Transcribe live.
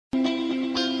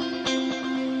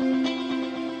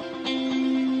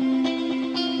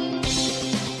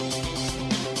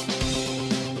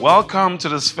Welcome to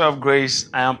the Sphere of Grace.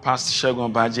 I am Pastor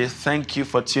Segun Obadje. Thank you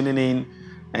for tuning in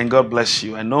and God bless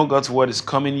you. I know God's word is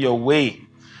coming your way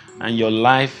and your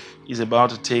life is about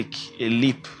to take a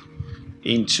leap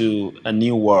into a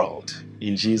new world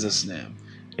in Jesus' name.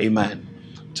 Amen.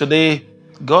 Today,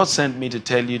 God sent me to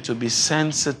tell you to be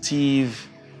sensitive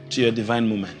to your divine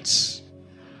moments.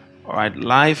 All right,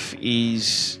 life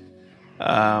is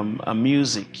a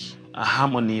music, a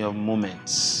harmony of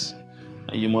moments.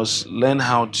 You must learn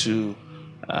how to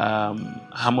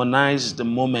harmonize the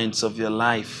moments of your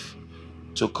life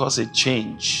to cause a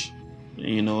change,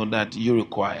 that you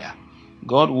require.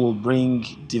 God will bring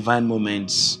divine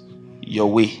moments your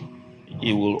way.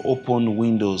 He will open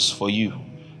windows for you.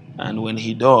 And when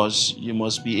He does, you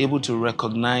must be able to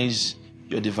recognize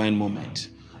your divine moment.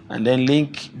 And then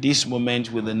link this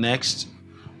moment with the next,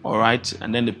 all right?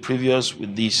 And then the previous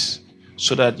with this,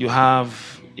 so that you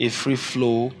have a free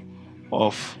flow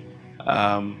of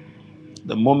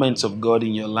the moments of God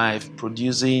in your life,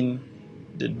 producing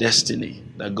the destiny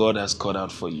that God has called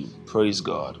out for you. Praise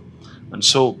God. And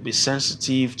so be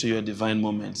sensitive to your divine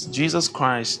moments. Jesus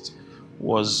Christ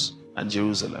was at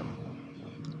Jerusalem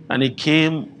and He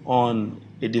came on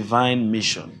a divine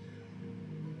mission.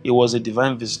 It was a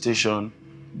divine visitation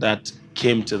that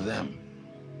came to them,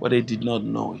 but they did not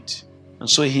know it. And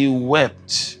so He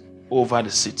wept over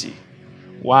the city.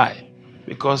 Why?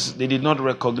 Because they did not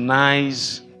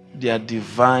recognize their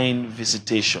divine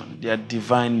visitation, their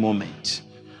divine moment.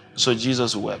 So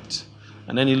Jesus wept.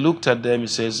 And then He looked at them, He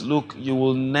says, look, you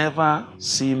will never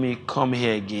see me come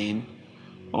here again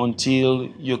until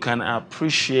you can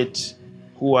appreciate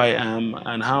who I am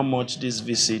and how much this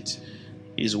visit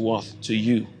is worth to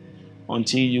you.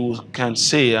 Until you can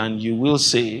say, and you will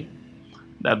say,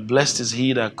 that blessed is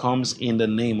he that comes in the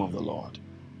name of the Lord.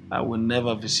 I will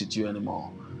never visit you anymore.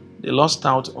 They lost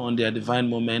out on their divine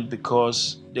moment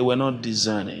because they were not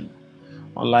discerning.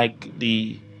 Unlike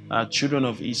the children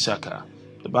of Issachar,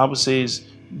 the Bible says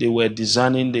they were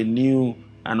discerning, they knew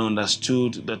and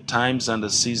understood the times and the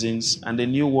seasons, and they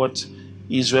knew what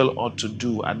Israel ought to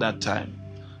do at that time.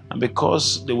 And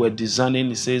because they were discerning,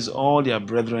 it says all their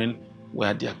brethren were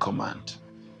at their command.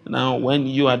 Now, when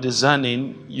you are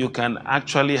discerning, you can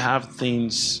actually have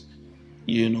things,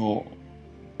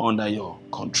 under your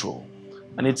control.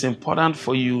 And it's important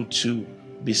for you to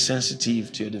be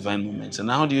sensitive to your divine moments.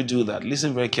 And how do you do that?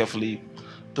 Listen very carefully.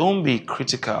 Don't be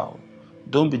critical.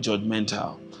 Don't be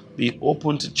judgmental. Be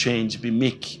open to change. Be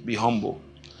meek. Be humble.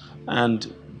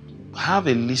 And have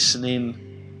a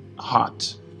listening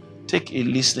heart. Take a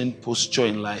listening posture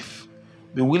in life.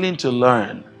 Be willing to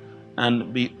learn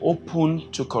and be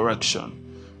open to correction.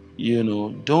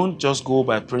 Don't just go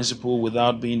by principle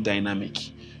without being dynamic.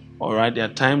 All right, there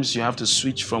are times you have to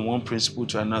switch from one principle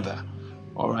to another.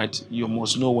 All right, you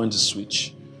must know when to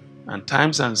switch. And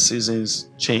times and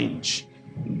seasons change.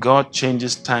 God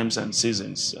changes times and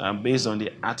seasons based on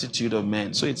the attitude of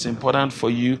men. So it's important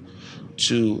for you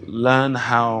to learn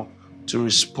how to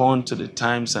respond to the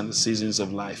times and the seasons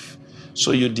of life.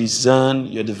 So you discern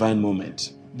your divine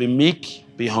moment. Be meek,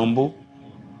 be humble.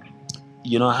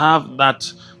 Have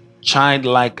that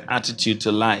childlike attitude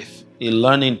to life.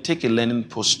 Take a learning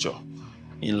posture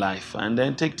in life, and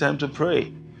then take time to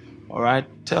pray. All right,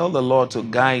 tell the Lord to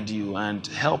guide you and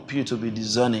help you to be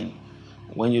discerning.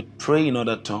 When you pray in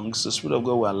other tongues, the Spirit of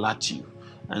God will alert you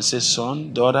and say,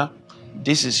 son, daughter,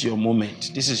 this is your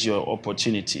moment, this is your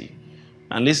opportunity.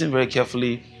 And listen very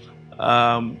carefully.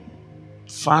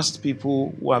 Fast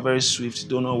people who are very swift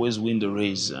don't always win the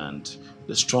race, and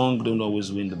the strong don't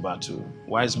always win the battle.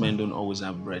 Wise men don't always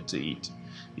have bread to eat.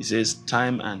 He says,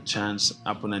 time and chance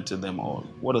happen unto them all.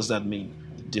 What does that mean?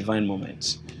 Divine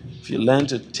moments. If you learn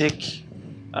to take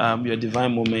your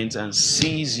divine moments and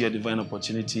seize your divine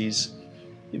opportunities,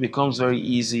 it becomes very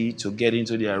easy to get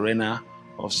into the arena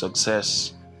of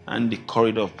success and the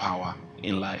corridor of power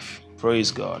in life. Praise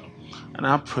God. And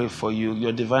I pray for you,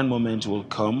 your divine moment will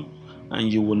come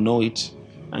and you will know it,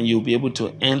 and you'll be able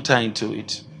to enter into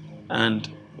it and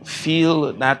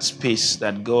feel that space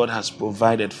that God has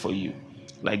provided for you.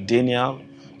 Like Daniel,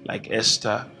 like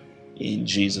Esther, in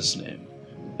Jesus' name.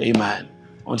 Amen.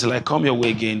 Until I come your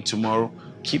way again tomorrow,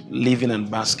 keep living and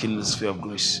basking in the sphere of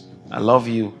grace. I love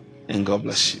you, and God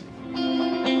bless you.